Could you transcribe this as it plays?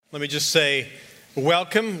Let me just say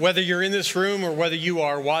welcome, whether you're in this room or whether you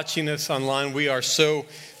are watching us online. We are so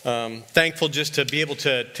thankful just to be able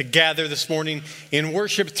to gather this morning in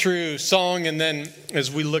worship through song, and then as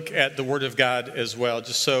we look at the Word of God as well.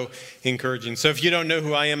 Just so encouraging. So if you don't know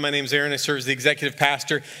who I am, my name's Aaron. I serve as the executive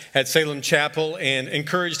pastor at Salem Chapel, and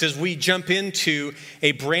encouraged as we jump into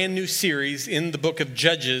a brand new series in the book of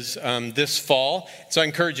Judges this fall. So I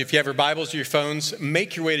encourage you, if you have your Bibles or your phones,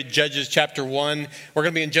 make your way to Judges chapter 1. We're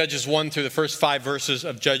going to be in Judges 1 through the first 5 verses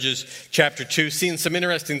of Judges chapter 2, seeing some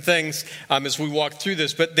interesting things as we walk through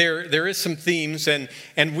this. But there is some themes, and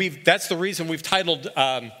that's the reason we've titled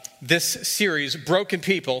this series, Broken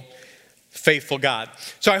People, Faithful God.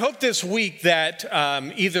 So I hope this week that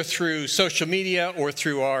either through social media or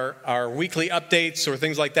through our weekly updates or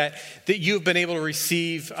things like that, that you've been able to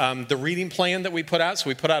receive the reading plan that we put out. So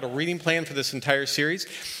we put out a reading plan for this entire series.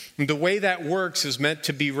 And the way that works is meant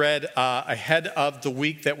to be read ahead of the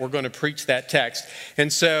week that we're going to preach that text.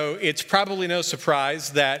 And so it's probably no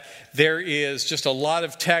surprise that there is just a lot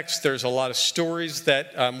of text. There's a lot of stories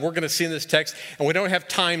that we're going to see in this text, and we don't have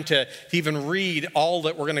time to even read all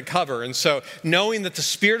that we're going to cover. And so knowing that the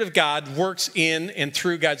Spirit of God works in and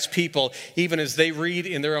through God's people, even as they read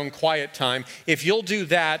in their own quiet time, if you'll do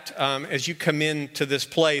that as you come into this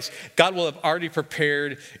place, God will have already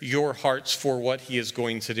prepared your hearts for what He is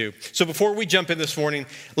going to do. So before we jump in this morning,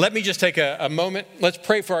 let me just take a moment. Let's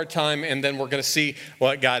pray for our time, and then we're going to see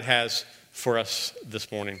what God has for us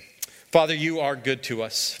this morning. Father, you are good to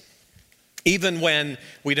us. Even when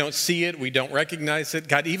we don't see it, we don't recognize it.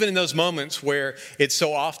 God, even in those moments where it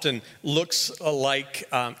so often looks like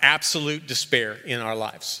absolute despair in our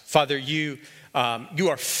lives. Father, you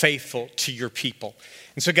are faithful to your people.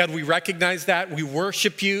 And so, God, we recognize that. We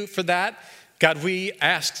worship you for that. God, we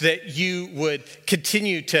ask that you would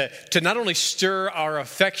continue to not only stir our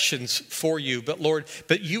affections for you, but Lord,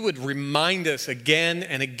 but you would remind us again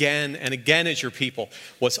and again and again as your people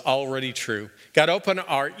what's already true. God, open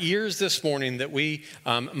our ears this morning that we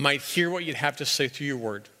might hear what you'd have to say through your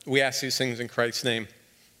word. We ask these things in Christ's name.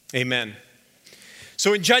 Amen.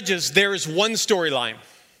 So in Judges, there is one storyline.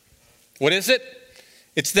 What is it?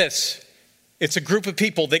 It's this. It's a group of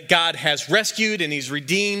people that God has rescued and He's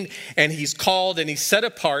redeemed and He's called and He's set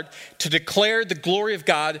apart to declare the glory of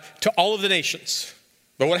God to all of the nations.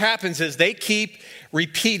 But what happens is they keep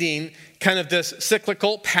repeating kind of this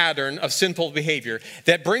cyclical pattern of sinful behavior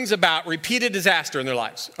that brings about repeated disaster in their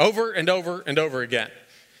lives over and over and over again.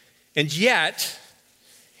 And yet,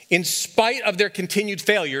 in spite of their continued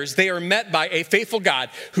failures, they are met by a faithful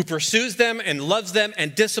God who pursues them and loves them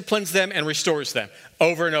and disciplines them and restores them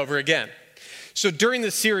over and over again. So during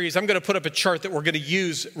this series, I'm going to put up a chart that we're going to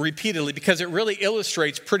use repeatedly because it really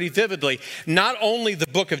illustrates pretty vividly not only the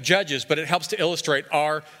book of Judges, but it helps to illustrate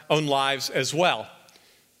our own lives as well.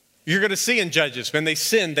 You're going to see in Judges, when they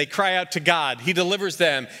sin, they cry out to God. He delivers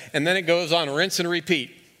them, and then it goes on, rinse and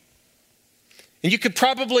repeat. And you could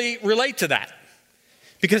probably relate to that.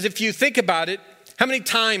 Because if you think about it, how many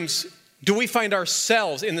times do we find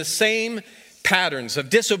ourselves in the same patterns of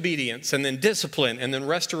disobedience and then discipline and then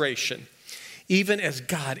restoration? Even as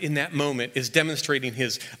God in that moment is demonstrating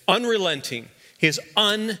His unrelenting, His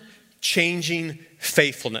unchanging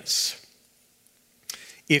faithfulness.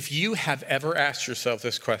 If you have ever asked yourself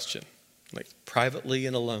this question, like privately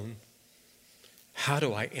and alone, how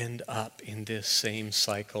do I end up in this same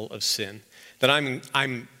cycle of sin? Then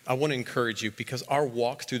I want to encourage you, because our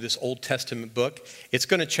walk through this Old Testament book, it's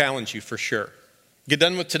going to challenge you for sure. Get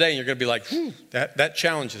done with today and you're going to be like, that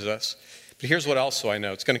challenges us. But here's what also I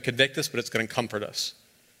know. It's going to convict us, but it's going to comfort us.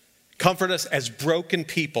 Comfort us as broken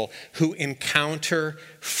people who encounter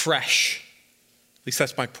fresh, at least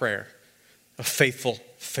that's my prayer, a faithful,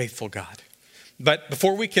 faithful God. But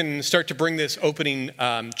before we can start to bring this opening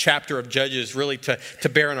chapter of Judges really to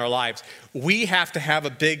bear in our lives, we have to have a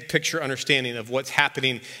big picture understanding of what's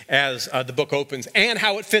happening as the book opens and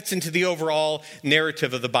how it fits into the overall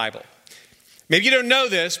narrative of the Bible. Maybe you don't know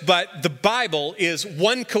this, but the Bible is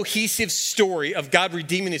one cohesive story of God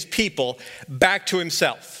redeeming His people back to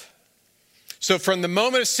Himself. So from the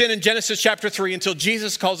moment of sin in Genesis chapter 3 until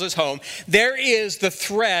Jesus calls us home, there is the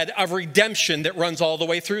thread of redemption that runs all the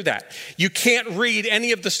way through that. You can't read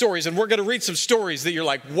any of the stories, and we're going to read some stories that you're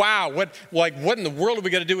like, wow, what in the world are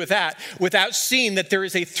we going to do with that? Without seeing that there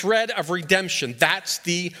is a thread of redemption. That's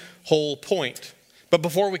the whole point. But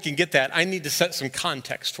before we can get that, I need to set some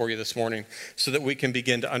context for you this morning so that we can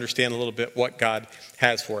begin to understand a little bit what God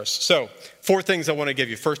has for us. So, 4 things I want to give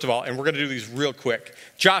you. First of all, and we're going to do these real quick.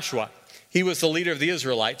 Joshua, he was the leader of the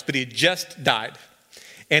Israelites, but he had just died.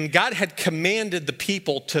 And God had commanded the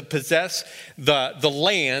people to possess the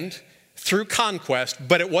land through conquest,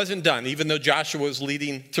 but it wasn't done, even though Joshua was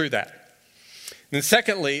leading through that. And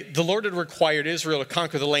secondly, the Lord had required Israel to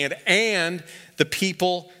conquer the land and the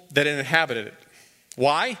people that inhabited it.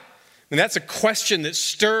 Why? And that's a question that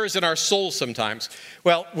stirs in our souls sometimes.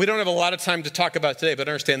 Well, we don't have a lot of time to talk about today, but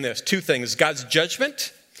understand this. Two things: God's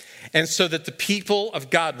judgment, and so that the people of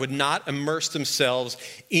God would not immerse themselves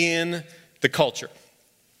in the culture.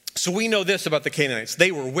 So we know this about the Canaanites.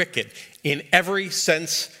 They were wicked in every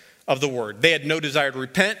sense of the word. They had no desire to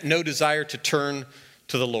repent, no desire to turn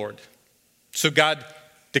to the Lord. So God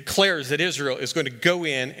declares that Israel is going to go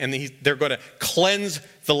in and they're going to cleanse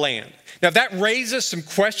the land. Now, if that raises some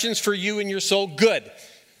questions for you in your soul, good.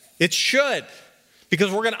 It should,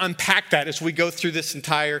 because we're going to unpack that as we go through this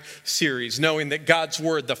entire series, knowing that God's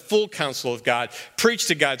word, the full counsel of God, preached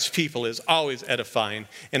to God's people, is always edifying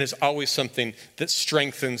and is always something that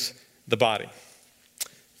strengthens the body.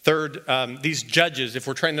 Third, these judges, if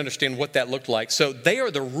we're trying to understand what that looked like, so they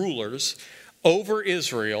are the rulers over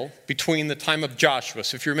Israel between the time of Joshua.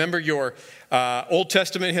 So if you remember your Old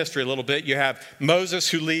Testament history a little bit, you have Moses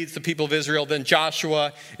who leads the people of Israel, then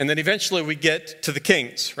Joshua, and then eventually we get to the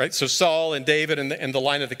kings, right? So Saul and David and the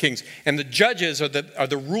line of the kings. And the judges are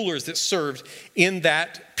the rulers that served in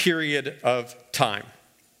that period of time.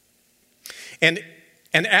 And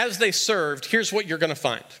as they served, here's what you're going to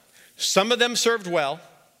find. Some of them served well.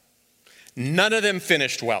 None of them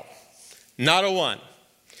finished well. Not a one.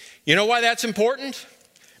 You know why that's important?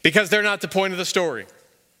 Because they're not the point of the story.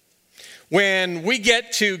 When we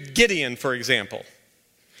get to Gideon, for example,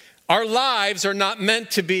 our lives are not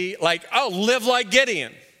meant to be like, oh, live like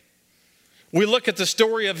Gideon. We look at the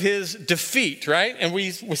story of his defeat, right? And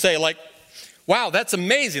we say like, wow, that's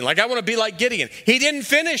amazing. Like, I want to be like Gideon. He didn't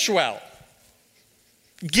finish well.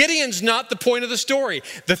 Gideon's not the point of the story.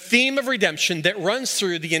 The theme of redemption that runs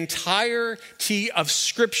through the entirety of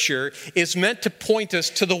Scripture is meant to point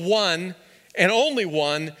us to the one and only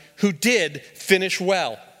one who did finish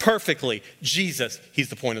well, perfectly. Jesus, he's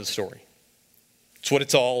the point of the story. It's what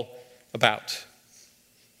it's all about.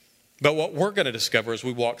 But what we're going to discover as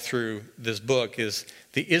we walk through this book is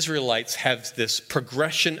the Israelites have this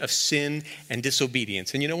progression of sin and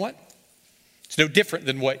disobedience. And you know what? It's no different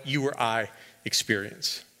than what you or I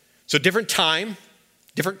experience. So different time,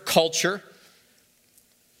 different culture,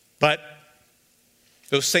 but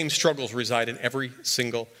those same struggles reside in every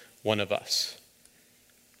single one of us.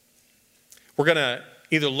 We're going to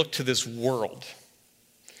either look to this world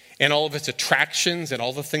and all of its attractions and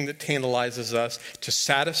all the thing that tantalizes us to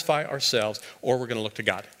satisfy ourselves, or we're going to look to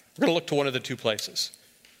God. We're going to look to one of the two places.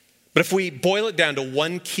 But if we boil it down to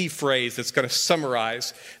one key phrase that's going to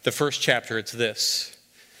summarize the first chapter, it's this: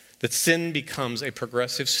 that sin becomes a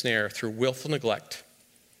progressive snare through willful neglect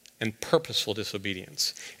and purposeful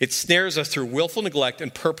disobedience. It snares us through willful neglect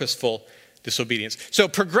and purposeful disobedience. So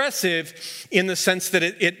progressive in the sense that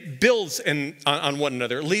it builds on one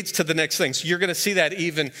another. It leads to the next thing. So you're going to see that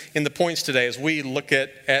even in the points today as we look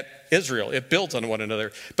at Israel. It builds on one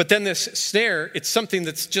another. But then this snare, it's something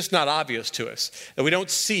that's just not obvious to us, that we don't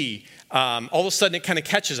see. All of a sudden it kind of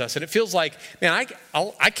catches us. And it feels like, man,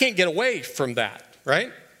 I can't get away from that,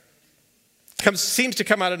 right? Seems to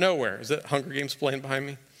come out of nowhere. Is it Hunger Games playing behind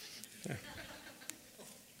me? Yeah.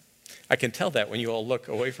 I can tell that when you all look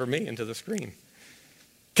away from me into the screen.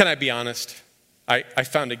 Can I be honest? I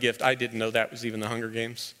found a gift. I didn't know that was even the Hunger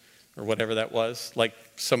Games or whatever that was. Like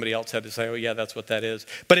somebody else had to say, oh yeah, that's what that is.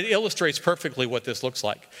 But it illustrates perfectly what this looks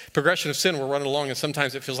like. Progression of sin, we're running along and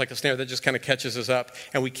sometimes it feels like a snare that just kind of catches us up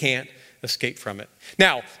and we can't escape from it.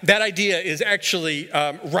 Now, that idea is actually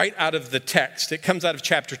right out of the text. It comes out of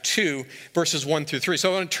chapter 2, verses 1 through 3.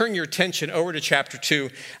 So I want to turn your attention over to chapter 2.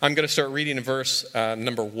 I'm going to start reading in verse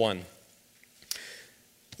number 1.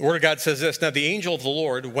 The Word of God says this: Now the angel of the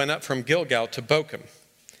Lord went up from Gilgal to Bochum,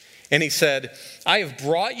 and he said, I have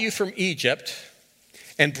brought you from Egypt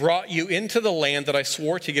and brought you into the land that I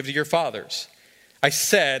swore to give to your fathers. I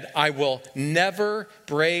said, I will never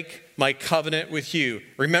break my covenant with you.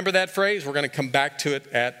 Remember that phrase? We're going to come back to it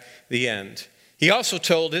at the end. He also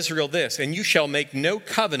told Israel this: and you shall make no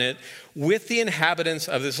covenant with the inhabitants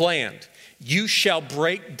of this land. You shall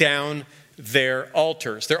break down their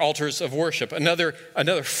altars of worship. Another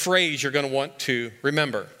phrase you're going to want to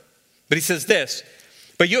remember. But he says this: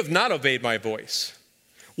 but you have not obeyed my voice.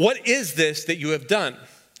 What is this that you have done?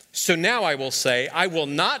 So now I will say, I will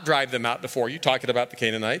not drive them out before you, talking about the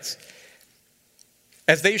Canaanites,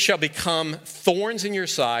 as they shall become thorns in your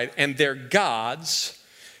side, and their gods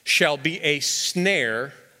shall be a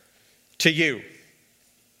snare to you.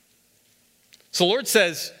 So the Lord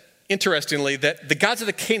says, interestingly, that the gods of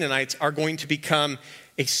the Canaanites are going to become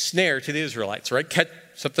a snare to the Israelites, right?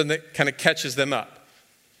 something that kind of catches them up.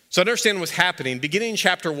 So understand what's happening. Beginning in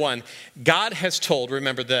chapter 1, God has told,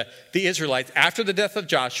 remember, the Israelites, after the death of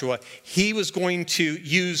Joshua, he was going to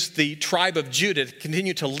use the tribe of Judah to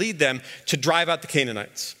continue to lead them to drive out the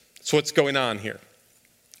Canaanites. That's what's going on here.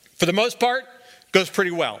 For the most part, goes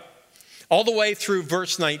pretty well. All the way through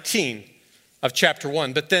verse 19 of chapter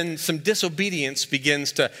 1. But then some disobedience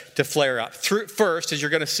begins to flare up. First, as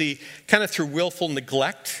you're going to see, kind of through willful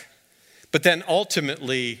neglect, but then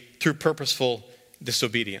ultimately through purposeful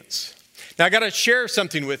disobedience. Now, I got to share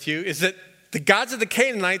something with you, is that the gods of the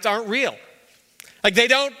Canaanites aren't real. Like they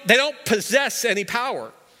don't possess any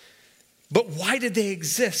power. But why did they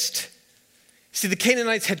exist? See, the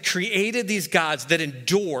Canaanites had created these gods that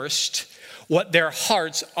endorsed what their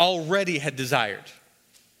hearts already had desired.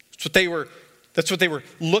 That's what they were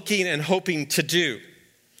looking and hoping to do.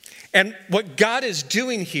 And what God is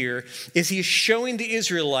doing here is he's showing the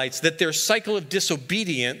Israelites that their cycle of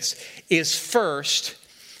disobedience is first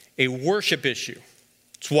a worship issue.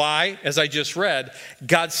 It's why, as I just read,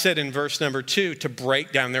 God said in verse number 2 to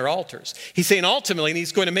break down their altars. He's saying ultimately, and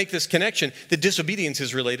he's going to make this connection, that disobedience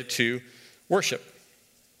is related to worship.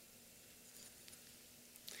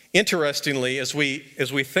 Interestingly, as we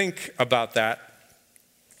think about that,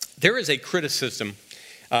 there is a criticism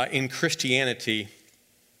in Christianity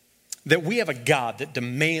that we have a God that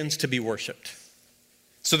demands to be worshiped.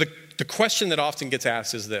 So the question that often gets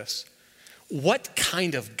asked is this: what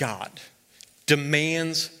kind of God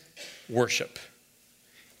demands worship?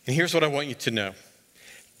 And here's what I want you to know.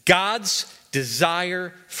 God's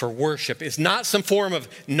desire for worship is not some form of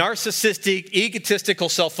narcissistic, egotistical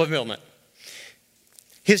self-fulfillment.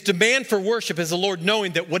 His demand for worship is the Lord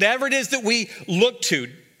knowing that whatever it is that we look to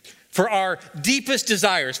for our deepest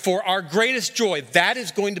desires, for our greatest joy, that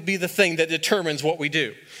is going to be the thing that determines what we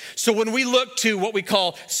do. So when we look to what we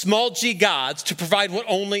call small g gods to provide what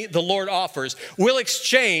only the Lord offers, we'll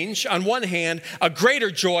exchange, on one hand, a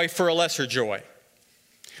greater joy for a lesser joy.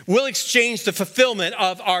 We'll exchange the fulfillment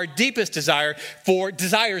of our deepest desire for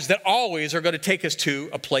desires that always are going to take us to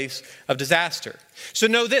a place of disaster. So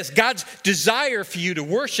know this: God's desire for you to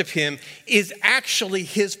worship him is actually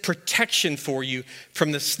his protection for you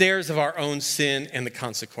from the snares of our own sin and the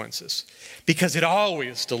consequences, because it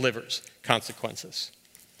always delivers consequences.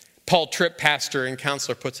 Paul Tripp, pastor and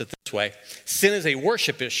counselor, puts it this way: sin is a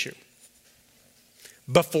worship issue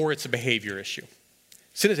before it's a behavior issue.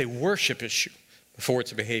 Sin is a worship issue before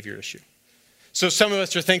it's a behavior issue. So some of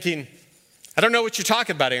us are thinking, I don't know what you're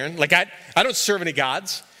talking about, Aaron. Like, I don't serve any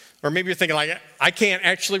gods. Or maybe you're thinking, like, I can't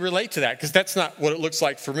actually relate to that because that's not what it looks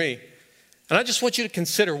like for me. And I just want you to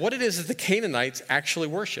consider what it is that the Canaanites actually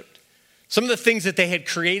worshiped. Some of the things that they had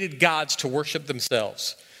created gods to worship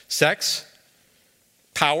themselves: sex,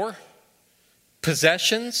 power,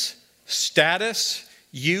 possessions, status,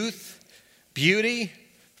 youth, beauty,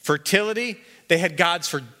 fertility. They had gods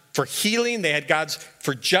for healing. They had gods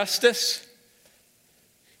for justice.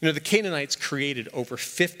 You know, the Canaanites created over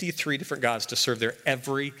 53 different gods to serve their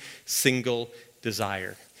every single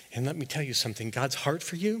desire. And let me tell you something: God's heart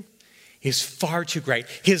for you is far too great.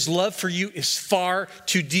 His love for you is far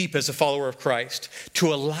too deep as a follower of Christ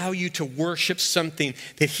to allow you to worship something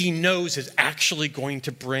that he knows is actually going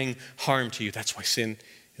to bring harm to you. That's why sin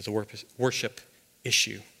is a worship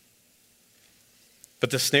issue. But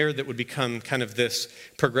the snare that would become kind of this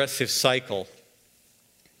progressive cycle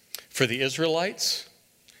for the Israelites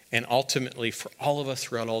and ultimately for all of us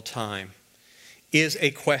throughout all time is a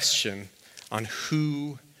question on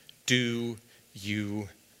who do you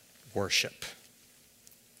worship?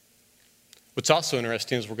 What's also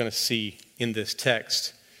interesting, as we're going to see in this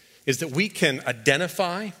text, is that we can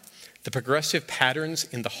identify the progressive patterns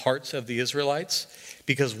in the hearts of the Israelites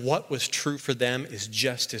because what was true for them is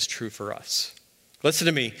just as true for us. Listen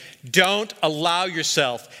to me. Don't allow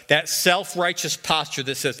yourself that self-righteous posture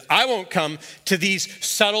that says, I won't come to these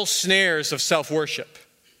subtle snares of self-worship.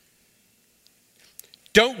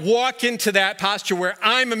 Don't walk into that posture where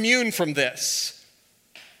I'm immune from this.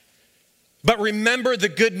 But remember the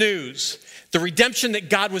good news. The redemption that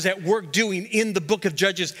God was at work doing in the book of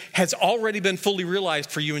Judges has already been fully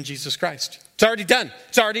realized for you in Jesus Christ. It's already done.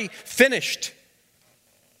 It's already finished.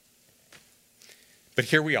 But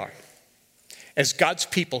here we are, as God's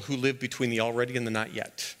people who live between the already and the not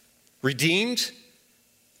yet. Redeemed,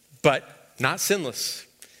 but not sinless.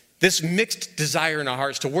 This mixed desire in our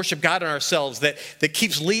hearts to worship God and ourselves that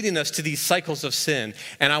keeps leading us to these cycles of sin.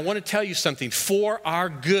 And I want to tell you something. For our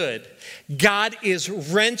good, God is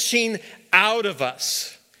wrenching out of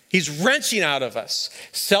us. He's wrenching out of us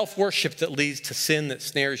self-worship that leads to sin, that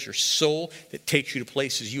snares your soul, that takes you to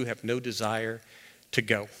places you have no desire to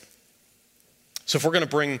go. So if we're going to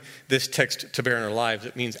bring this text to bear in our lives,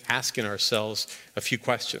 it means asking ourselves a few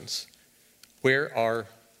questions. Where are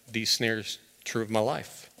these snares true of my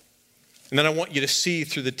life? And then I want you to see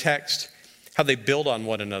through the text how they build on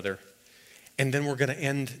one another. And then we're going to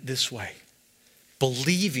end this way,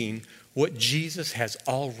 believing what Jesus has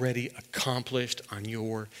already accomplished on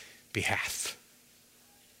your behalf.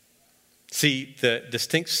 See, the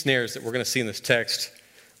distinct snares that we're going to see in this text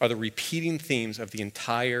are the repeating themes of the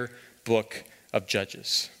entire book of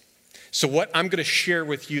Judges. So what I'm going to share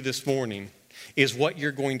with you this morning is what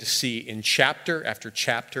you're going to see in chapter after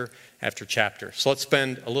chapter after chapter. So let's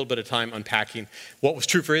spend a little bit of time unpacking what was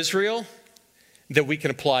true for Israel that we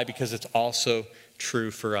can apply because it's also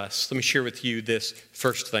true for us. Let me share with you this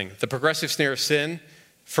first thing. The progressive snare of sin,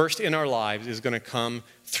 first in our lives, is going to come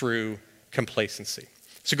through complacency.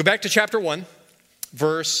 So go back to chapter 1,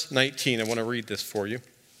 verse 19. I want to read this for you.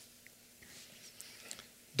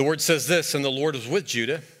 The word says this, and the Lord was with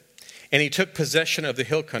Judah, and he took possession of the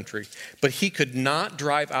hill country, but he could not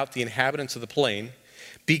drive out the inhabitants of the plain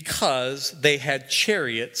because they had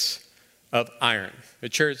chariots of iron. The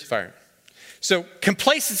chariots of iron. So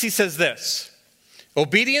complacency says this,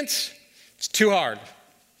 obedience, it's too hard.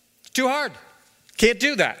 It's too hard. Can't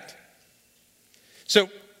do that. So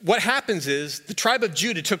what happens is the tribe of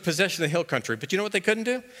Judah took possession of the hill country, but you know what they couldn't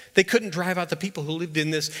do? They couldn't drive out the people who lived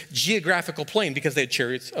in this geographical plain because they had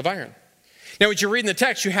chariots of iron. Now, as you read in the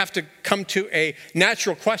text, you have to come to a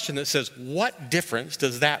natural question that says, what difference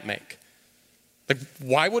does that make? Like,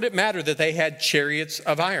 why would it matter that they had chariots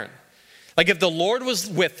of iron? Like if the Lord was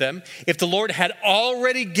with them, if the Lord had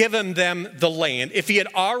already given them the land, if he had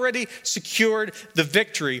already secured the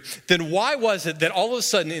victory, then why was it that all of a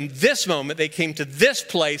sudden in this moment they came to this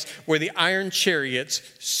place where the iron chariots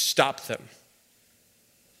stopped them?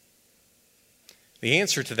 The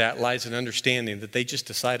answer to that lies in understanding that they just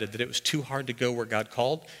decided that it was too hard to go where God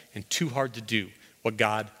called and too hard to do what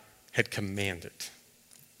God had commanded.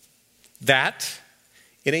 That,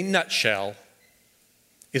 in a nutshell,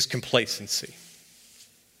 is complacency.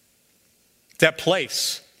 That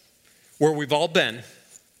place where we've all been,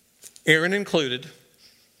 Aaron included,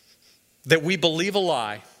 that we believe a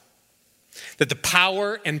lie, that the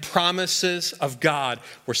power and promises of God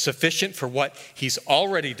were sufficient for what he's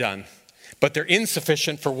already done, but they're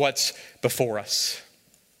insufficient for what's before us.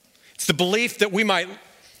 It's the belief that we might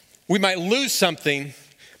lose something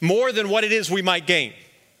more than what it is we might gain.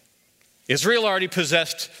 Israel already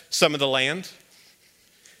possessed some of the land.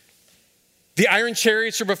 The iron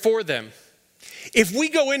chariots are before them. If we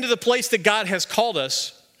go into the place that God has called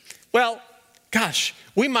us, well, gosh,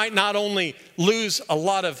 we might not only lose a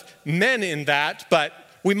lot of men in that, but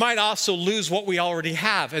we might also lose what we already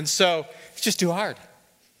have. And so it's just too hard.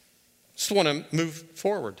 Just want to move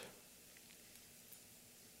forward.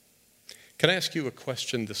 Can I ask you a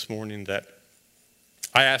question this morning that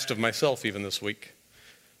I asked of myself even this week?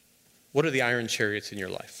 What are the iron chariots in your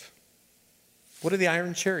life? What are the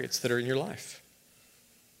iron chariots that are in your life?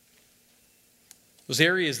 Those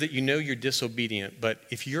areas that you know you're disobedient, but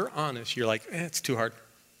if you're honest, you're like, it's too hard.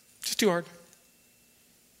 It's just too hard.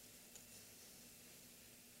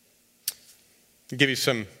 I'll give you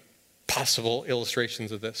some possible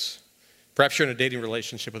illustrations of this. Perhaps you're in a dating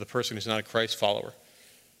relationship with a person who's not a Christ follower.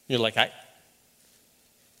 You're like,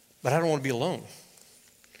 but I don't want to be alone.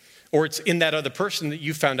 Or it's in that other person that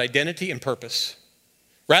you found identity and purpose.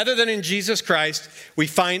 Rather than in Jesus Christ, we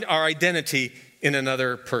find our identity in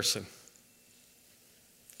another person.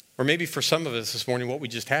 Or maybe for some of us this morning, what we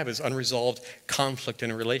just have is unresolved conflict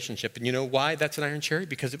in a relationship. And you know why that's an iron chariot?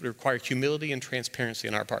 Because it would require humility and transparency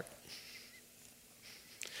on our part.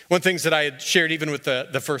 One of the things that I had shared even with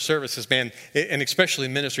the first service is, man, and especially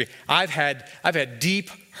in ministry, I've had deep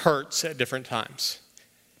hurts at different times.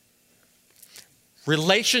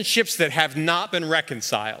 Relationships that have not been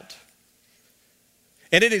reconciled.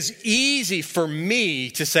 And it is easy for me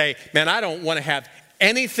to say, man, I don't want to have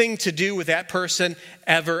anything to do with that person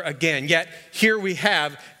ever again. Yet here we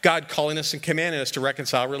have God calling us and commanding us to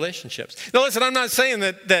reconcile relationships. Now listen, I'm not saying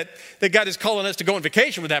that God is calling us to go on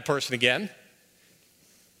vacation with that person again.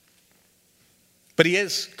 But he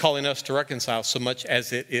is calling us to reconcile so much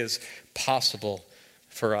as it is possible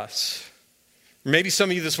for us. Maybe some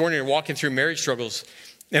of you this morning are walking through marriage struggles,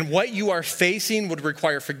 and what you are facing would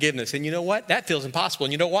require forgiveness. And you know what? That feels impossible.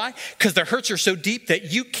 And you know why? Because the hurts are so deep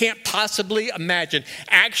that you can't possibly imagine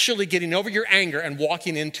actually getting over your anger and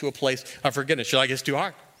walking into a place of forgiveness. You're like, it's too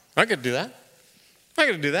hard. I'm not going to do that. I'm not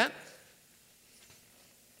going to do that.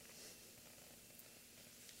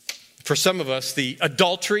 For some of us, the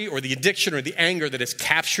adultery or the addiction or the anger that has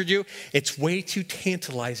captured you, it's way too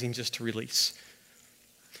tantalizing just to release.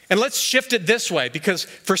 And let's shift it this way, because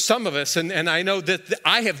for some of us, and I know that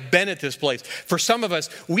I have been at this place, for some of us,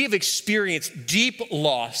 we've experienced deep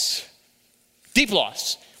loss. Deep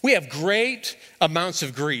loss. We have great amounts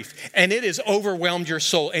of grief, and it has overwhelmed your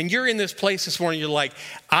soul. And you're in this place this morning, you're like,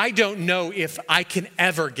 I don't know if I can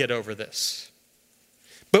ever get over this.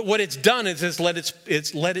 But what it's done is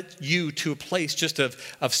it's led you to a place just of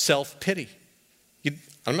self-pity.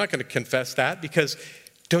 I'm not going to confess that, because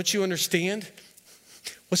don't you understand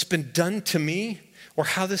what's been done to me or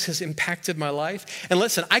how this has impacted my life? And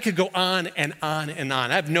listen, I could go on and on and on.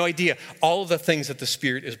 I have no idea all of the things that the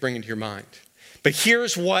Spirit is bringing to your mind. But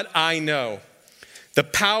here's what I know. The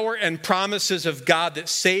power and promises of God that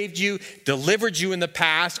saved you, delivered you in the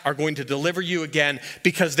past, are going to deliver you again,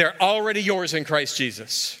 because they're already yours in Christ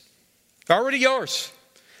Jesus. They're already yours.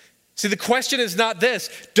 See, the question is not this: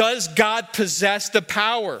 does God possess the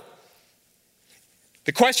power?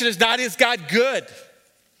 The question is not, is God good?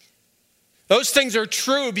 Those things are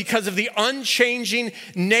true because of the unchanging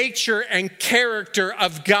nature and character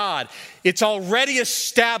of God. It's already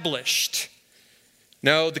established.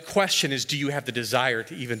 No, the question is, do you have the desire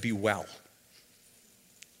to even be well?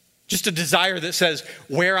 Just a desire that says,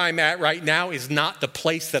 where I'm at right now is not the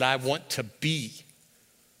place that I want to be.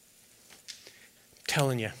 I'm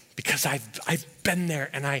telling you, because I've been there,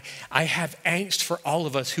 and I have angst for all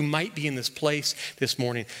of us who might be in this place this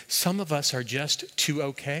morning. Some of us are just too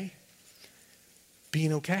okay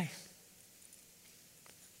being okay.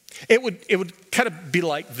 It would kind of be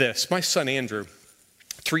like this. My son Andrew,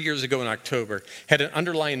 3 years ago in October, had an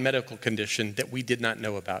underlying medical condition that we did not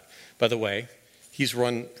know about. By the way, he's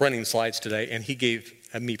running slides today, and he gave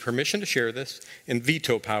me permission to share this and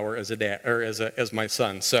veto power as a dad, or as my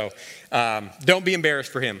son. So don't be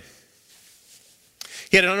embarrassed for him.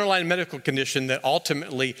 He had an underlying medical condition that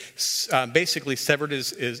ultimately basically severed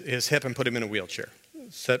his hip and put him in a wheelchair,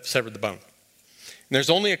 severed the bone. And there's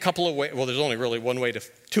only a couple of ways, well, there's only really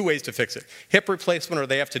two ways to fix it. Hip replacement, or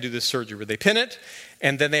they have to do this surgery where they pin it,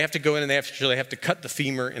 and then they have to go in and they have to cut the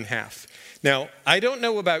femur in half. Now, I don't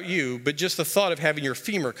know about you, but just the thought of having your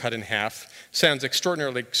femur cut in half sounds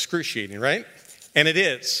extraordinarily excruciating, right? And it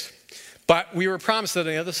is. But we were promised that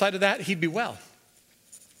on the other side of that, he'd be well.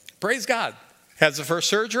 Praise God. Has the first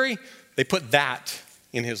surgery. They put that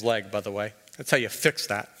in his leg, by the way. That's how you fix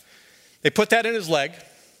that. They put that in his leg.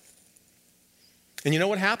 And you know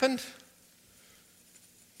what happened?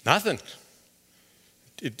 Nothing.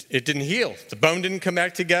 It didn't heal. The bone didn't come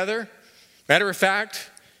back together. Matter of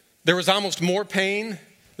fact, there was almost more pain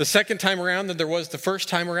the second time around than there was the first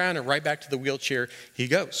time around, and right back to the wheelchair he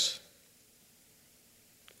goes.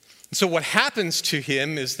 And so what happens to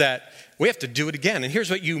him is that we have to do it again. And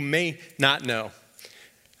here's what you may not know.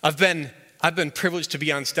 I've been privileged to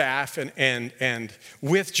be on staff and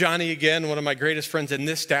with Johnny again, one of my greatest friends in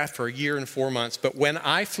this staff, for a year and 4 months. But when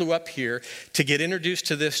I flew up here to get introduced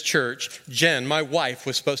to this church, Jen, my wife,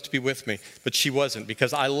 was supposed to be with me, but she wasn't,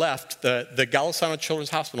 because I left the Golisano Children's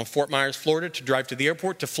Hospital in Fort Myers, Florida, to drive to the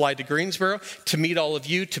airport, to fly to Greensboro, to meet all of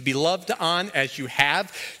you, to be loved on as you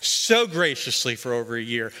have so graciously for over a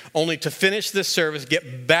year, only to finish this service,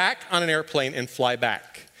 get back on an airplane, and fly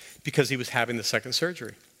back because he was having the second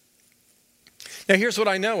surgery. Now, here's what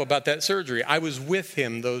I know about that surgery. I was with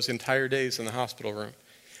him those entire days in the hospital room.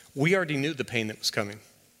 We already knew the pain that was coming.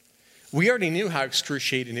 We already knew how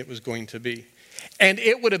excruciating it was going to be. And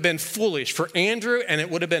it would have been foolish for Andrew, and it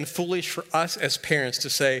would have been foolish for us as parents to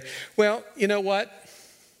say, well, you know what?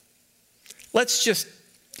 Let's just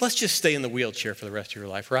stay in the wheelchair for the rest of your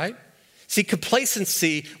life, right? See,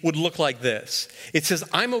 complacency would look like this. It says,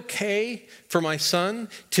 I'm okay for my son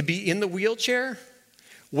to be in the wheelchair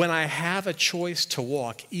when I have a choice to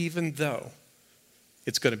walk, even though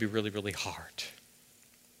it's going to be really, really hard.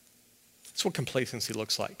 That's what complacency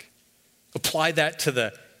looks like. Apply that to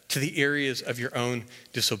the areas of your own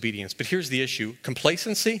disobedience. But here's the issue.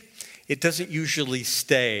 Complacency, it doesn't usually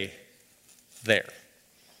stay there.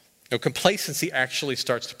 No, complacency actually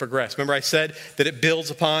starts to progress. Remember I said that it builds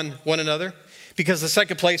upon one another? Because the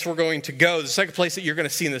second place we're going to go, the second place that you're going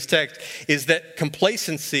to see in this text, is that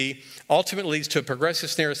complacency ultimately leads to a progressive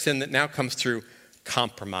snare of sin that now comes through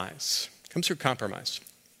compromise. Comes through compromise.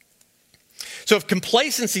 So if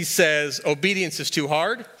complacency says obedience is too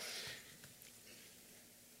hard,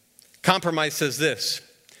 compromise says this: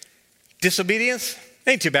 disobedience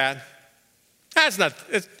ain't too bad. It's not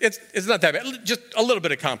that bad. Just a little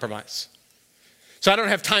bit of compromise. So I don't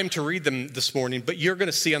have time to read them this morning, but you're going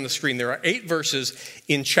to see on the screen there are 8 verses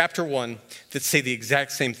in chapter 1 that say the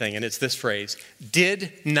exact same thing, and it's this phrase: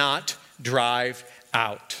 did not drive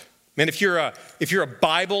out. Man, if you're a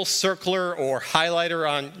Bible circler or highlighter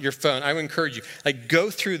on your phone, I would encourage you, go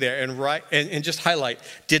through there and write and just highlight,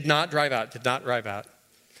 did not drive out, did not drive out.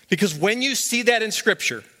 Because when you see that in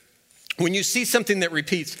Scripture, when you see something that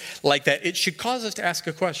repeats like that, it should cause us to ask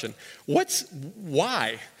a question.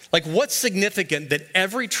 Why? What's significant that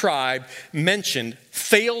every tribe mentioned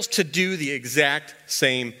fails to do the exact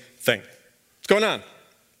same thing? What's going on?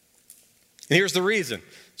 And here's the reason.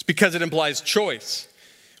 It's because it implies choice.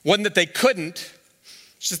 Wasn't that they couldn't,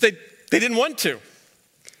 it's just they didn't want to.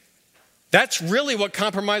 That's really what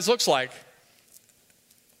compromise looks like.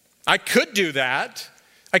 I could do that.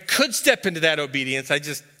 I could step into that obedience.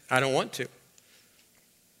 I don't want to.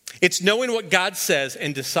 It's knowing what God says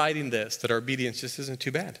and deciding that our obedience just isn't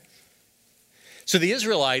too bad. So the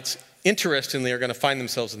Israelites, interestingly, are going to find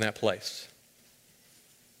themselves in that place.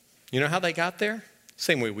 You know how they got there?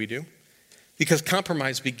 Same way we do. Because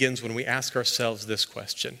compromise begins when we ask ourselves this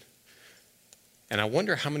question. And I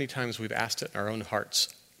wonder how many times we've asked it in our own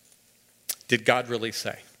hearts. Did God really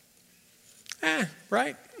say?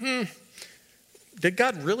 Right? Did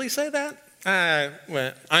God really say that?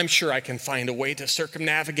 Well, I'm sure I can find a way to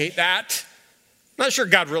circumnavigate that. I'm not sure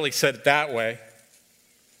God really said it that way.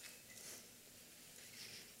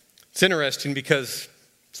 It's interesting because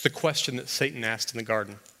it's the question that Satan asked in the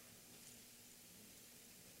garden.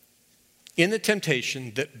 In the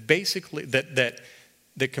temptation that basically, that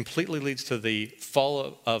completely leads to the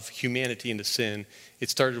fall of humanity into sin, it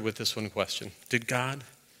started with this one question. Did God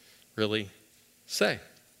really say?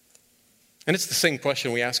 And it's the same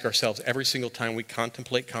question we ask ourselves every single time we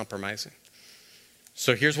contemplate compromising.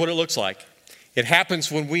 So here's what it looks like. It happens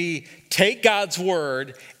when we take God's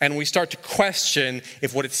word and we start to question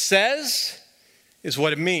if what it says is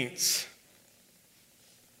what it means.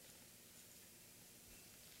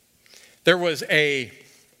 There was a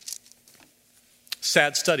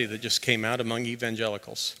sad study that just came out among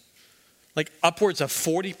evangelicals. Upwards of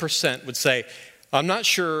 40% would say, I'm not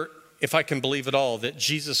sure if I can believe at all that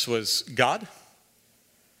Jesus was God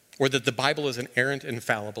or that the Bible is inerrant and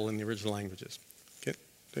infallible in the original languages.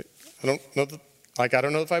 I don't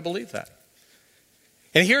know if I believe that.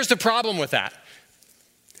 And here's the problem with that.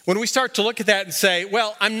 When we start to look at that and say,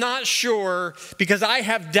 well, I'm not sure because I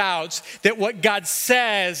have doubts that what God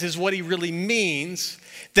says is what he really means,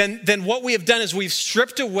 then what we have done is we've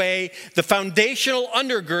stripped away the foundational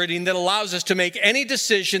undergirding that allows us to make any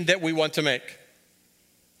decision that we want to make.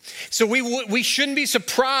 So we shouldn't be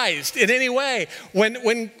surprised in any way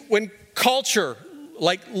when culture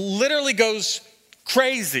literally goes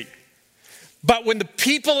crazy. But when the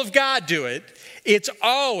people of God do it, it's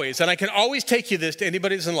always, and I can always take you this to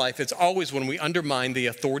anybody who's in life, it's always when we undermine the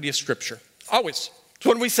authority of Scripture. Always. It's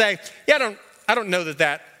when we say, I don't know that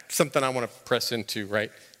that's something I want to press into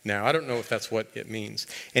right now. I don't know if that's what it means.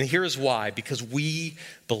 And here's why. Because we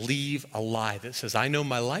believe a lie that says, I know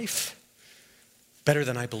my life better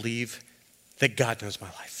than I believe that God knows my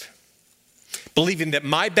life. Believing that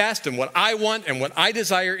my best and what I want and what I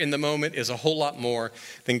desire in the moment is a whole lot more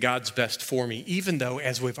than God's best for me. Even though,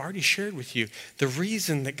 as we've already shared with you, the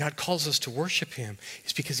reason that God calls us to worship him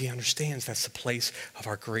is because he understands that's the place of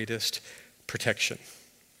our greatest protection.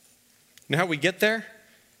 Now, how we get there?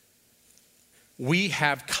 We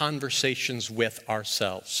have conversations with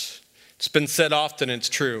ourselves. It's been said often, and it's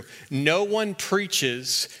true. No one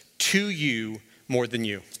preaches to you more than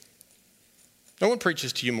you. No one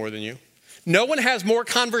preaches to you more than you. No one has more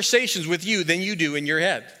conversations with you than you do in your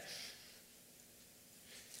head.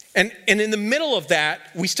 And in the middle of that,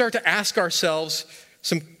 we start to ask ourselves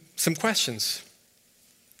some questions.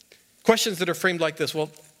 Questions that are framed like this. Well,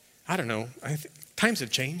 I don't know. Times have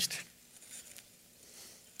changed.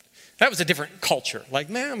 That was a different culture.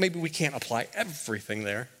 Maybe we can't apply everything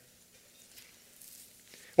there.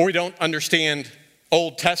 Or we don't understand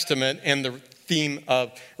Old Testament and the theme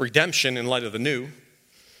of redemption in light of the New.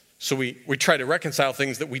 So we try to reconcile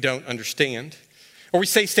things that we don't understand. Or we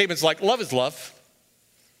say statements like, love is love.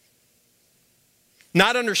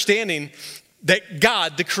 Not understanding that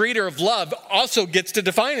God, the creator of love, also gets to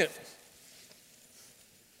define it.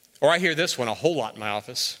 Or I hear this one a whole lot in my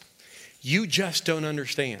office. You just don't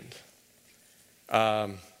understand.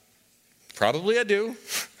 Probably I do.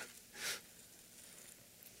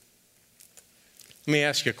 Let me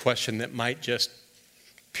ask you a question that might just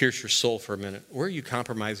pierce your soul for a minute. Where are you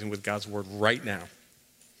compromising with God's word right now?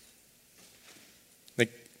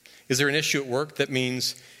 Is there an issue at work that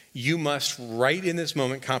means you must right in this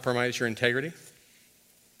moment compromise your integrity?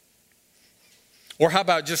 Or how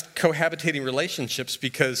about just cohabitating relationships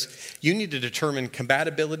because you need to determine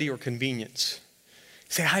compatibility or convenience?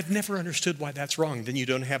 Say, I've never understood why that's wrong. Then you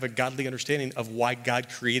don't have a godly understanding of why God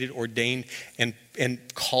created, ordained, and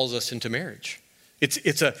calls us into marriage.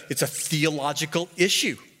 It's a theological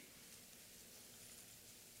issue.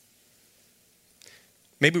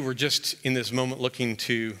 Maybe we're just in this moment looking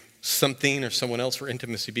to something or someone else for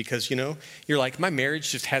intimacy because, you're like, my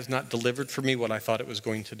marriage just has not delivered for me what I thought it was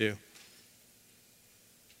going to do.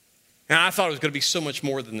 And I thought it was going to be so much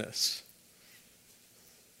more than this.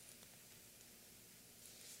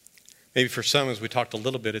 Maybe for some, as we talked a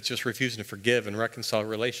little bit, it's just refusing to forgive and reconcile a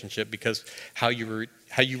relationship because how you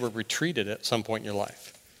were retreated at some point in your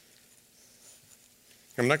life.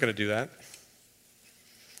 I'm not going to do that.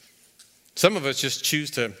 Some of us just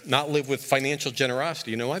choose to not live with financial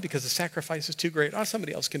generosity. You know why? Because the sacrifice is too great. Oh,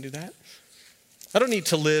 somebody else can do that. I don't need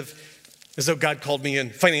to live as though God called me in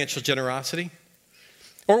financial generosity.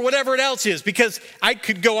 Or whatever it else is, because I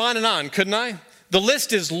could go on, couldn't I? The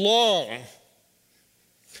list is long.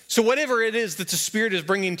 So whatever it is that the Spirit is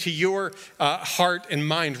bringing to your heart and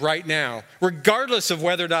mind right now, regardless of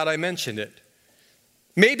whether or not I mentioned it,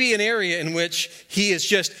 may be an area in which He is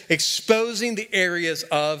just exposing the areas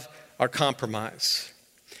of our compromise.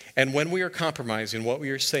 And when we are compromising, what we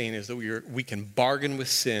are saying is that we can bargain with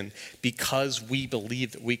sin because we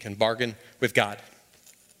believe that we can bargain with God.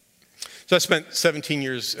 So I spent 17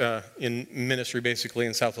 years in ministry basically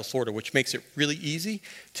in Southwest Florida, which makes it really easy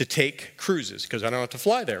to take cruises because I don't have to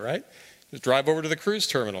fly there, right? Just drive over to the cruise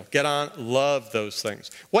terminal, get on, love those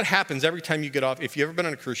things. What happens every time you get off, if you've ever been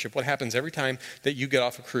on a cruise ship, what happens every time that you get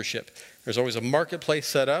off a cruise ship? There's always a marketplace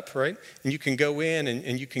set up, right? And you can go in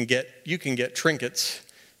and you can get trinkets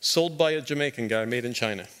sold by a Jamaican guy made in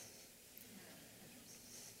China.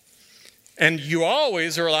 And you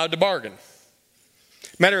always are allowed to bargain.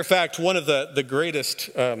 Matter of fact, one of the greatest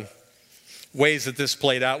ways that this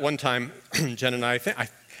played out, one time, Jen and I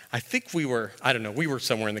think we were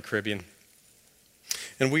somewhere in the Caribbean.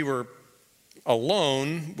 And we were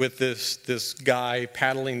alone with this guy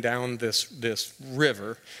paddling down this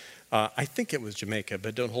river. I think it was Jamaica,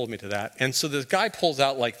 but don't hold me to that. And so this guy pulls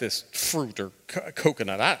out like this fruit or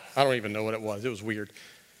coconut. I don't even know what it was. It was weird.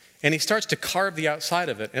 And he starts to carve the outside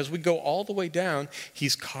of it. As we go all the way down,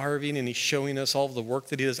 he's carving and he's showing us all of the work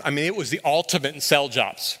that he does. I mean, it was the ultimate in sell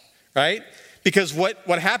jobs, right? Because what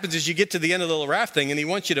happens is you get to the end of the little raft thing and he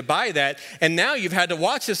wants you to buy that. And now you've had to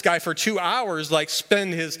watch this guy for 2 hours, like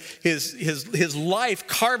spend his life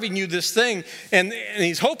carving you this thing. And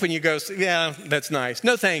he's hoping you go, yeah, that's nice.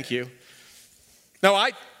 No, thank you. No,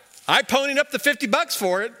 I ponied up the $50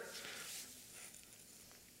 for it.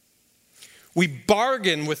 We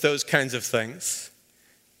bargain with those kinds of things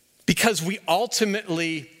because we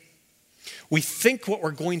think what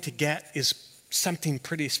we're going to get is something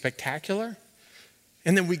pretty spectacular.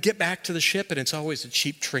 And then we get back to the ship and it's always a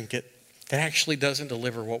cheap trinket that actually doesn't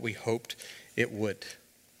deliver what we hoped it would.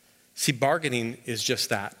 See, bargaining is just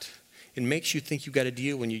that. It makes you think you got a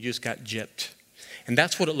deal when you just got gypped. And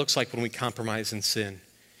that's what it looks like when we compromise in sin.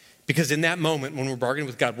 Because in that moment, when we're bargaining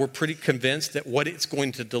with God, we're pretty convinced that what it's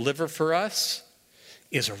going to deliver for us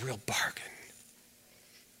is a real bargain.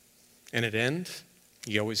 And at end,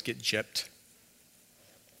 you always get gypped.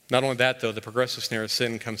 Not only that, though, the progressive snare of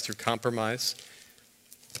sin comes through compromise.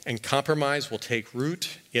 And compromise will take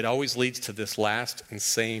root. It always leads to this last and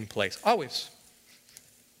same place. Always.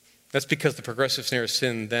 That's because the progressive snare of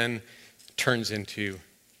sin then turns into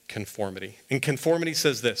conformity. And conformity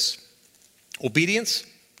says this: obedience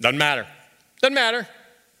doesn't matter. Doesn't matter.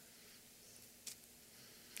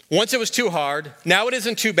 Once it was too hard. Now it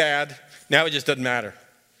isn't too bad. Now it just doesn't matter.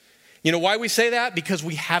 You know why we say that? Because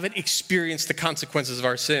we haven't experienced the consequences of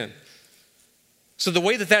our sin. So the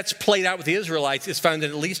way that that's played out with the Israelites is found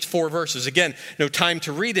in at least 4 verses. Again, no time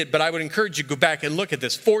to read it, but I would encourage you to go back and look at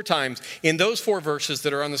this 4 times. In those 4 verses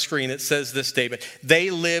that are on the screen, it says this statement: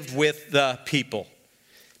 they lived with the people.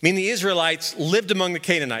 Meaning the Israelites lived among the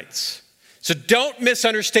Canaanites. So don't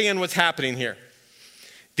misunderstand what's happening here.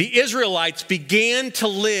 The Israelites began to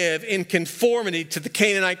live in conformity to the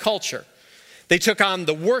Canaanite culture. They took on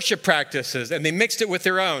the worship practices and they mixed it with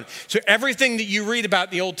their own. So everything that you read about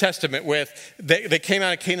in the Old Testament they came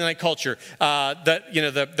out of Canaanite culture,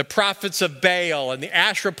 the prophets of Baal and the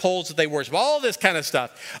Asherah poles that they worship, all this kind of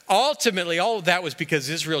stuff. Ultimately, all of that was because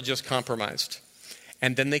Israel just compromised.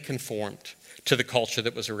 And then they conformed to the culture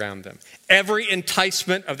that was around them. Every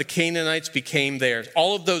enticement of the Canaanites became theirs.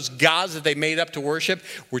 All of those gods that they made up to worship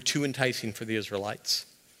were too enticing for the Israelites.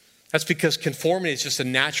 That's because conformity is just a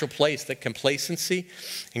natural place that complacency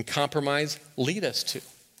and compromise lead us to.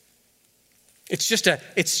 It's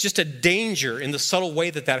just a danger in the subtle way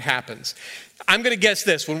that happens. I'm going to guess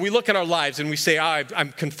this. When we look at our lives and we say,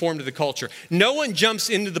 I'm conformed to the culture, no one jumps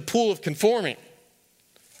into the pool of conforming.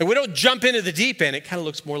 And we don't jump into the deep end. It kind of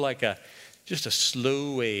looks more like just a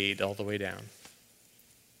slow wade all the way down.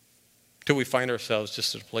 Till we find ourselves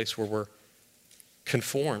just at a place where we're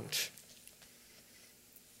conformed.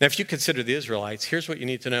 Now, if you consider the Israelites, here's what you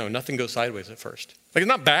need to know. Nothing goes sideways at first. Like, it's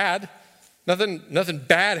not bad. Nothing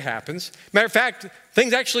bad happens. Matter of fact,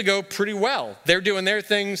 things actually go pretty well. They're doing their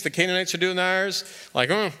things. The Canaanites are doing theirs. Like,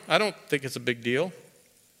 I don't think it's a big deal.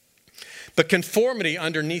 But conformity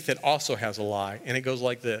underneath it also has a lie. And it goes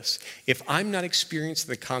like this. If I'm not experiencing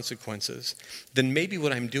the consequences, then maybe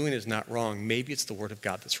what I'm doing is not wrong. Maybe it's the word of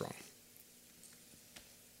God that's wrong.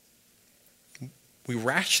 We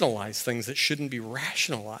rationalize things that shouldn't be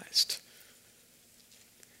rationalized.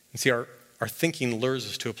 And see, our thinking lures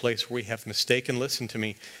us to a place where we have mistaken, listen to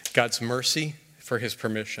me, God's mercy for his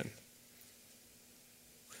permission.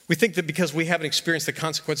 We think that because we haven't experienced the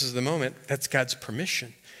consequences of the moment, that's God's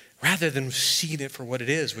permission, rather than seeing it for what it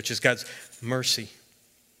is, which is God's mercy.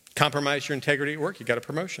 Compromise your integrity at work, you got a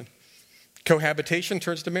promotion. Cohabitation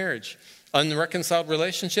turns to marriage. Unreconciled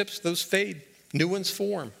relationships, those fade. New ones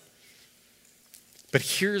form. But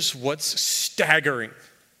here's what's staggering.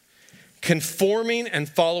 Conforming and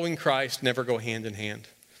following Christ never go hand in hand.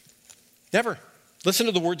 Never. Listen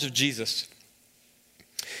to the words of Jesus.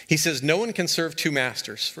 He says, no one can serve two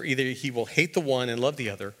masters, for either he will hate the one and love the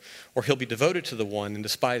other, or he'll be devoted to the one and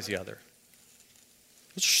despise the other.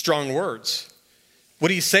 Those are strong words. What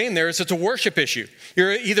he's saying there is it's a worship issue.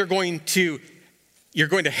 You're either going to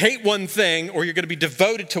hate one thing or you're going to be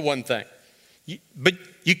devoted to one thing. But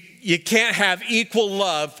you can't have equal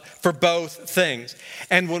love for both things.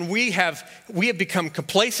 And when we have become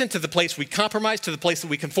complacent to the place we compromise, to the place that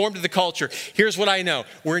we conform to the culture, here's what I know.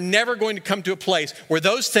 We're never going to come to a place where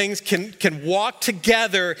those things can walk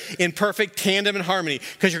together in perfect tandem and harmony,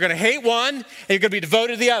 because you're going to hate one and you're going to be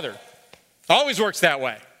devoted to the other. Always works that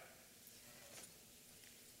way.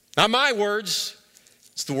 Not my words,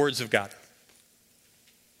 it's the words of God.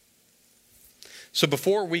 So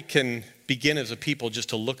before we can begin as a people just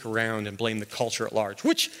to look around and blame the culture at large,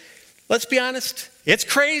 which, let's be honest, it's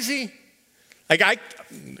crazy. Like, I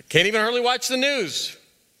can't even hardly watch the news.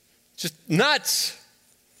 Just nuts.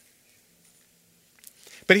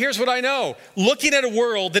 But here's what I know. Looking at a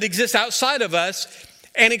world that exists outside of us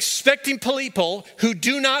and expecting people who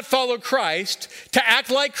do not follow Christ to act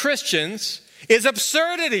like Christians is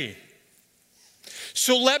absurdity.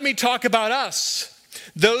 So let me talk about us.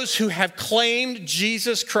 Those who have claimed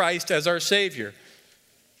Jesus Christ as our Savior.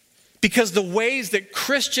 Because the ways that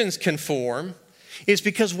Christians conform is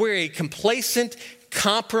because we're a complacent,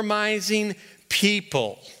 compromising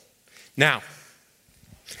people. Now,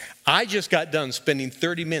 I just got done spending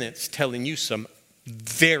 30 minutes telling you some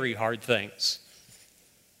very hard things.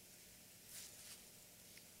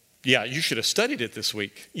 Yeah, you should have studied it this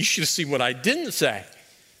week. You should have seen what I didn't say.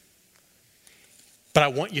 But I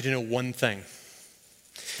want you to know one thing.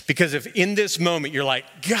 Because if in this moment you're like,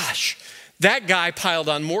 gosh, that guy piled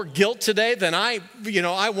on more guilt today than I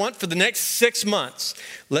want for the next 6 months.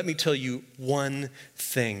 Let me tell you one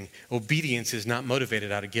thing. Obedience is not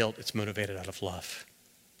motivated out of guilt. It's motivated out of love.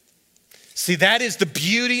 See, that is the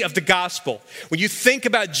beauty of the gospel. When you think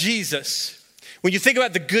about Jesus, when you think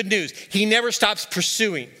about the good news, he never stops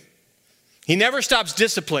pursuing. He never stops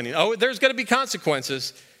disciplining. Oh, there's going to be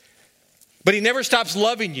consequences, but he never stops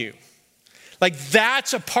loving you. Like,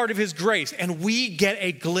 that's a part of his grace. And we get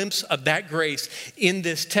a glimpse of that grace in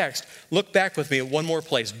this text. Look back with me at one more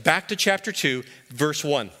place. Back to chapter 2, verse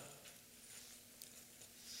 1. I'm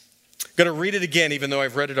going to read it again, even though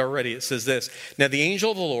I've read it already. It says this. Now the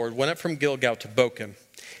angel of the Lord went up from Gilgal to Bochim.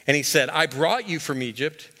 And he said, I brought you from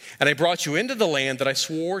Egypt, and I brought you into the land that I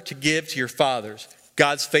swore to give to your fathers.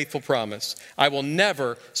 God's faithful promise. I will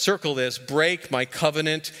never, circle this, break my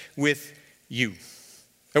covenant with you.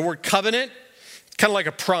 The word covenant, kind of like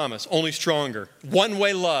a promise, only stronger.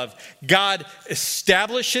 One-way love. God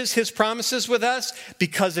establishes his promises with us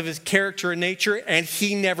because of his character and nature, and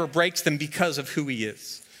he never breaks them because of who he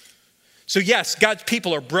is. So yes, God's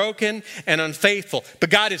people are broken and unfaithful, but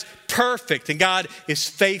God is perfect and God is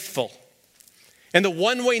faithful. And the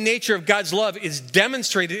one-way nature of God's love is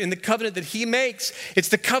demonstrated in the covenant that he makes. It's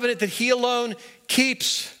the covenant that he alone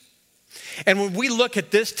keeps. And when we look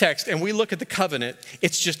at this text and we look at the covenant,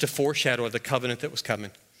 it's just a foreshadow of the covenant that was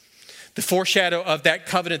coming. The foreshadow of that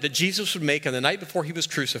covenant that Jesus would make on the night before he was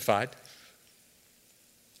crucified.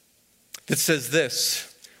 That says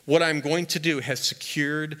this, what I'm going to do has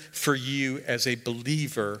secured for you as a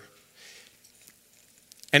believer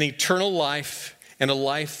an eternal life, and a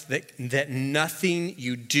life that nothing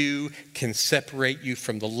you do can separate you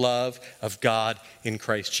from the love of God in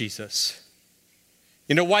Christ Jesus.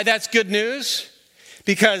 You know why that's good news?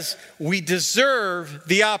 Because we deserve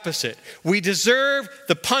the opposite. We deserve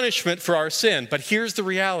the punishment for our sin. But here's the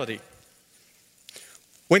reality.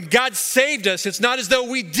 When God saved us, it's not as though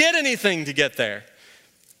we did anything to get there.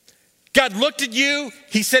 God looked at you.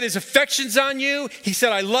 He set his affections on you. He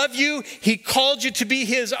said, I love you. He called you to be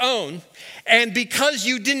his own. And because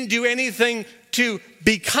you didn't do anything to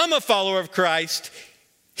become a follower of Christ,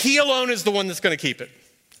 he alone is the one that's going to keep it.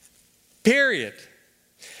 Period.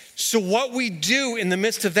 So what we do in the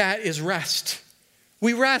midst of that is rest.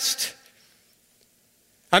 We rest.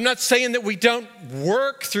 I'm not saying that we don't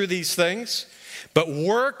work through these things, but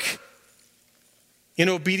work in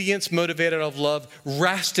obedience, motivated out of love,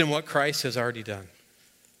 rest in what Christ has already done.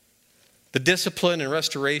 The discipline and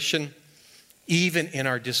restoration, even in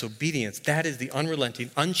our disobedience, that is the unrelenting,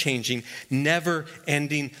 unchanging,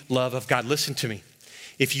 never-ending love of God. Listen to me.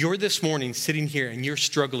 If you're this morning sitting here and you're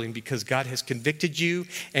struggling because God has convicted you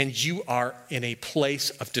and you are in a place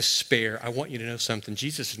of despair, I want you to know something.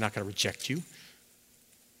 Jesus is not going to reject you.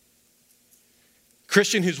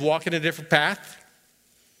 Christian who's walking a different path,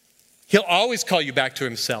 he'll always call you back to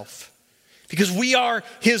himself because we are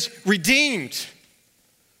his redeemed.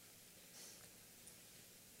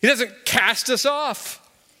 He doesn't cast us off.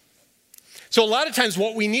 So a lot of times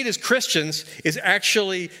what we need as Christians is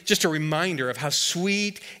actually just a reminder of how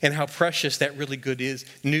sweet and how precious that really good news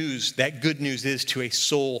is to a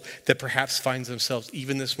soul that perhaps finds themselves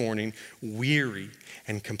even this morning weary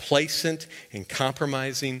and complacent and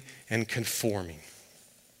compromising and conforming.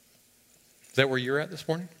 Is that where you're at this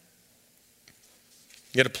morning?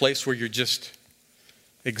 You at a place where you're just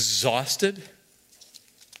exhausted?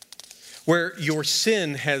 Where your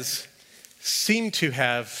sin has seemed to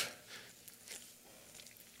have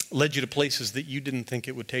led you to places that you didn't think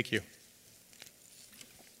it would take you.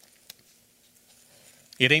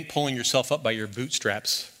 It ain't pulling yourself up by your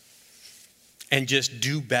bootstraps and just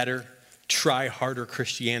do better, try harder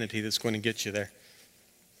Christianity that's going to get you there.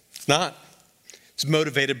 It's not. It's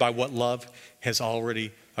motivated by what love has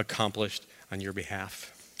already accomplished on your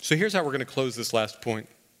behalf. So here's how we're going to close this last point.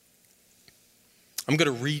 I'm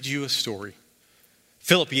going to read you a story.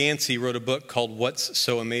 Philip Yancey wrote a book called What's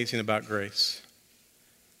So Amazing About Grace?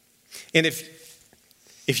 And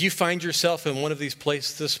if you find yourself in one of these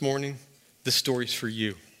places this morning, this story's for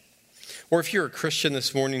you. Or if you're a Christian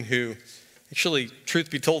this morning who, actually, truth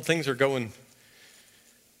be told, things are going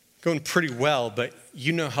pretty well, but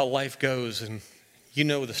you know how life goes and you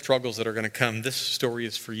know the struggles that are going to come, this story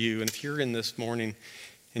is for you. And if you're in this morning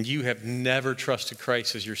and you have never trusted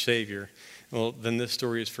Christ as your Savior, well, then this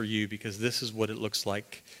story is for you because this is what it looks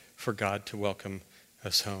like for God to welcome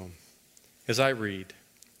us home. As I read,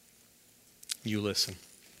 you listen.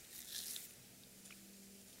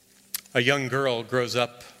 A young girl grows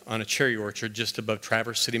up on a cherry orchard just above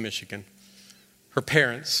Traverse City, Michigan. Her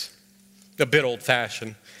parents, a bit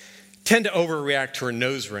old-fashioned, tend to overreact to her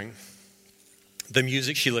nose ring, the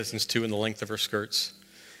music she listens to, and the length of her skirts.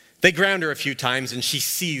 They ground her a few times and she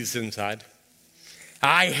seethes inside.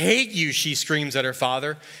 I hate you, she screams at her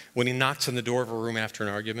father when he knocks on the door of her room after an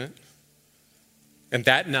argument. And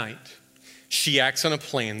that night, she acts on a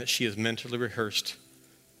plan that she has mentally rehearsed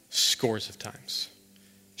scores of times.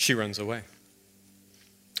 She runs away.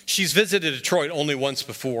 She's visited Detroit only once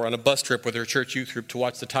before on a bus trip with her church youth group to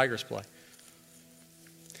watch the Tigers play.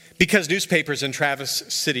 Because newspapers in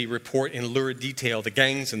Traverse City report in lurid detail the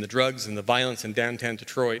gangs and the drugs and the violence in downtown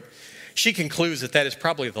Detroit, she concludes that is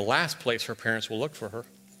probably the last place her parents will look for her.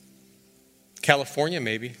 California,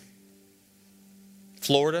 maybe.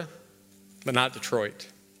 Florida, but not Detroit.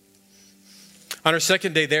 On her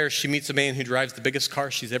second day there, she meets a man who drives the biggest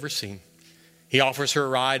car she's ever seen. He offers her a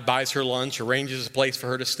ride, buys her lunch, arranges a place for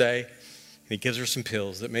her to stay, and he gives her some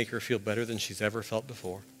pills that make her feel better than she's ever felt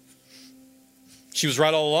before. She was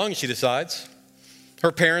right all along, she decides.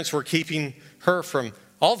 Her parents were keeping her from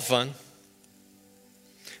all the fun.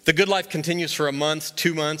 The good life continues for a month,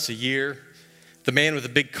 2 months, a year. The man with the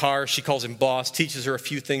big car, she calls him boss, teaches her a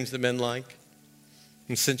few things that men like.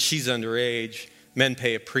 And since she's underage, men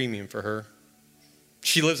pay a premium for her.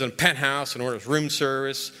 She lives in a penthouse and orders room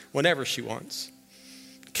service whenever she wants.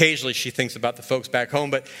 Occasionally she thinks about the folks back home,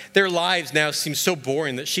 but their lives now seem so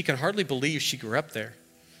boring that she can hardly believe she grew up there.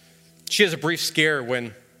 She has a brief scare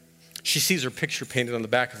when she sees her picture painted on the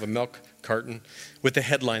back of a milk carton with the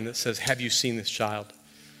headline that says, "Have you seen this child?"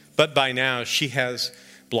 But by now she has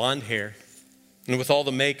blonde hair, and with all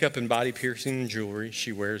the makeup and body piercing and jewelry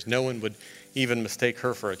she wears, no one would even mistake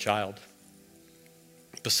her for a child.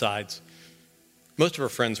 Besides, most of her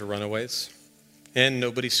friends are runaways, and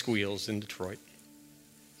nobody squeals in Detroit.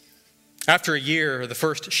 After a year, the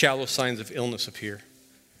first shallow signs of illness appear.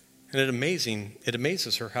 And it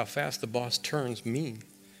amazes her how fast the boss turns mean.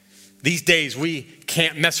 These days, we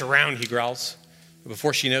can't mess around, he growls. But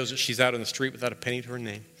before she knows it, she's out on the street without a penny to her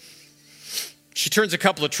name. She turns a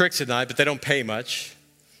couple of tricks at night, but they don't pay much.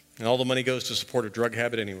 And all the money goes to support her drug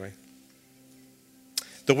habit anyway.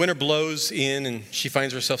 The winter blows in, and she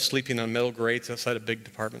finds herself sleeping on metal grates outside a big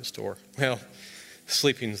department store. Well,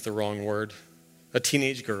 sleeping is the wrong word. A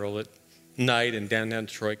teenage girl at night in downtown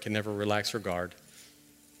Detroit can never relax her guard.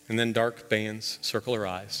 And then dark bands circle her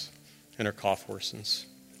eyes, and her cough worsens.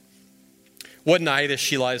 One night, as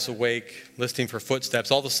she lies awake, listening for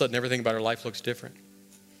footsteps, all of a sudden everything about her life looks different.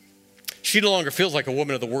 She no longer feels like a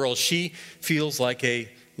woman of the world. She feels like a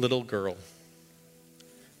little girl,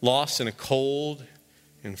 lost in a cold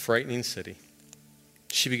and frightening city.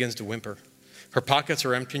 She begins to whimper. Her pockets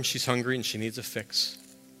are empty, and she's hungry, and she needs a fix.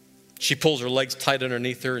 She pulls her legs tight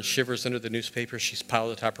underneath her and shivers under the newspaper she's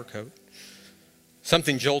piled atop her coat.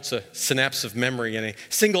 Something jolts a synapse of memory, and a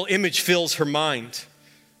single image fills her mind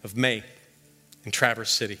of May in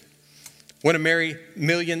Traverse City, when a merry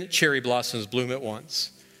million cherry blossoms bloom at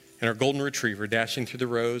once, and her golden retriever dashing through the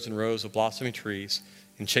rows and rows of blossoming trees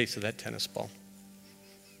in chase of that tennis ball.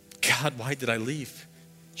 God, why did I leave?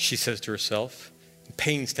 She says to herself, and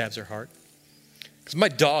pain stabs her heart. Because my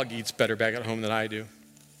dog eats better back at home than I do.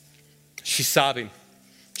 She's sobbing.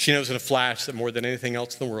 She knows in a flash that more than anything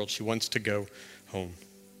else in the world, she wants to go home.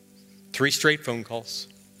 3 straight phone calls,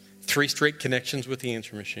 3 straight connections with the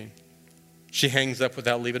answer machine. She hangs up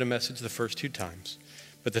without leaving a message the first 2 times.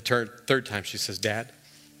 But the third time she says, Dad,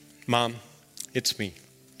 Mom, it's me.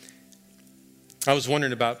 I was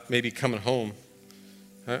wondering about maybe coming home.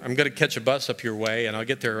 I'm going to catch a bus up your way, and I'll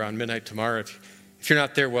get there around midnight tomorrow. If you're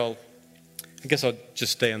not there, well, I guess I'll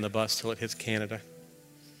just stay on the bus till it hits Canada.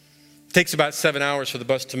 It takes about 7 hours for the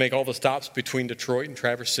bus to make all the stops between Detroit and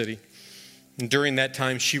Traverse City. And during that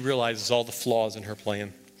time, she realizes all the flaws in her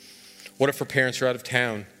plan. What if her parents are out of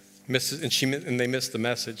town and they miss the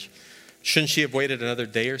message? Shouldn't she have waited another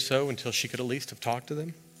day or so until she could at least have talked to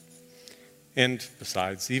them? And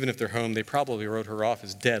besides, even if they're home, they probably wrote her off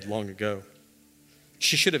as dead long ago.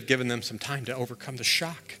 She should have given them some time to overcome the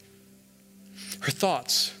shock. Her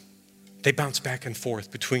thoughts, they bounce back and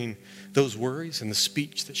forth between those worries and the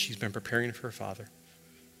speech that she's been preparing for her father.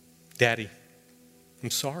 Daddy,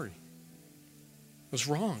 I'm sorry. I was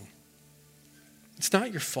wrong. It's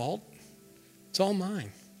not your fault. It's all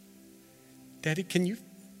mine. Daddy, can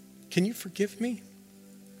you forgive me?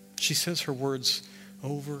 She says her words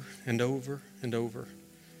over and over and over,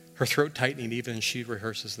 her throat tightening even as she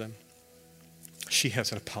rehearses them. She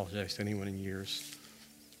hasn't apologized to anyone in years.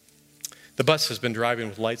 The bus has been driving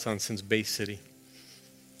with lights on since Bay City.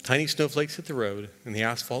 Tiny snowflakes hit the road and the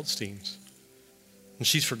asphalt steams. And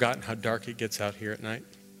she's forgotten how dark it gets out here at night.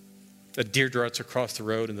 A deer darts across the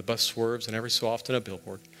road and the bus swerves, and every so often a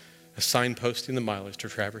billboard, a sign posting the mileage to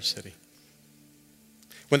Traverse City.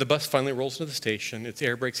 When the bus finally rolls into the station, its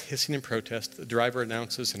air brakes hissing in protest, the driver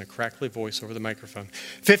announces in a crackly voice over the microphone,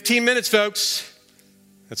 15 minutes, folks.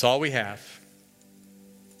 That's all we have.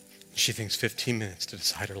 She thinks 15 minutes to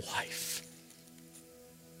decide her life.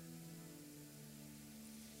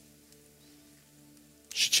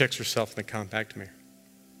 She checks herself in the compact mirror.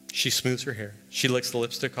 She smooths her hair. She licks the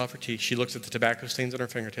lipstick off her teeth. She looks at the tobacco stains on her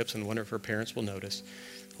fingertips and wonders if her parents will notice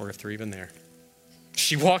or if they're even there.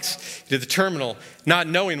 She walks to the terminal not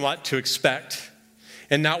knowing what to expect.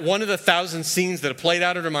 And not one of the 1,000 scenes that have played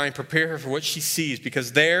out in her mind prepare her for what she sees,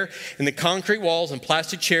 because there in the concrete walls and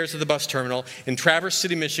plastic chairs of the bus terminal in Traverse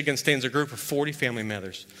City, Michigan, stands a group of 40 family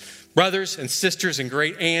members. Brothers and sisters and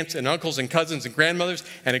great aunts and uncles and cousins and grandmothers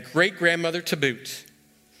and a great-grandmother to boot.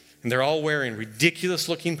 And they're all wearing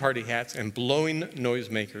ridiculous-looking party hats and blowing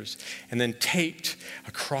noisemakers. And then taped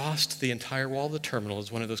across the entire wall of the terminal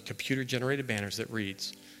is one of those computer-generated banners that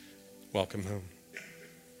reads, "Welcome home."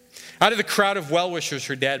 Out of the crowd of well-wishers,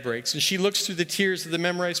 her dad breaks, and she looks through the tears of the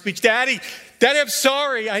memorized speech. Daddy, I'm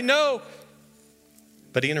sorry, I know.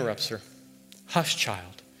 But he interrupts her. Hush,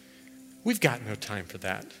 child. We've got no time for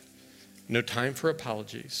that. No time for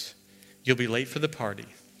apologies. You'll be late for the party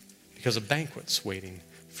because a banquet's waiting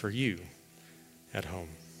for you at home.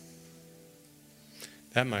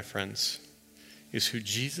 That, my friends, is who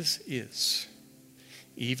Jesus is,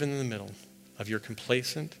 even in the middle of your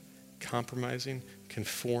complacent, compromising,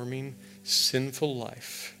 conforming, sinful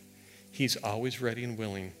life. He's always ready and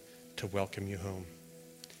willing to welcome you home.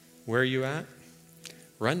 Where are you at?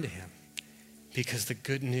 Run to him, because the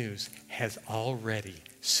good news has already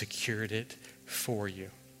secured it for you.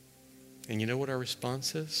 And you know what our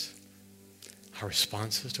response is? Our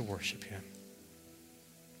response is to worship him.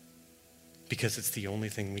 Because it's the only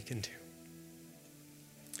thing we can do.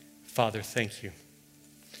 Father, thank you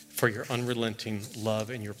for your unrelenting love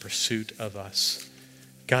and your pursuit of us.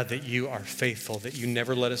 God, that you are faithful, that you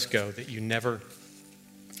never let us go, that you never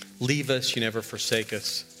leave us, you never forsake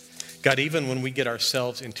us. God, even when we get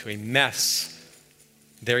ourselves into a mess,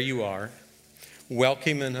 there you are,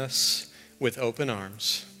 welcoming us with open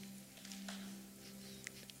arms,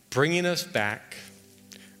 bringing us back,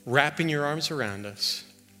 wrapping your arms around us,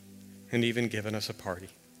 and even giving us a party.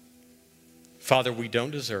 Father, we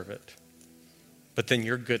don't deserve it, but then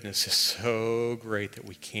your goodness is so great that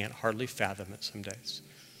we can't hardly fathom it some days.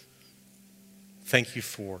 Thank you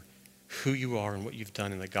for who you are and what you've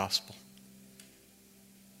done in the gospel.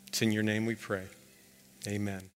 It's in your name we pray. Amen.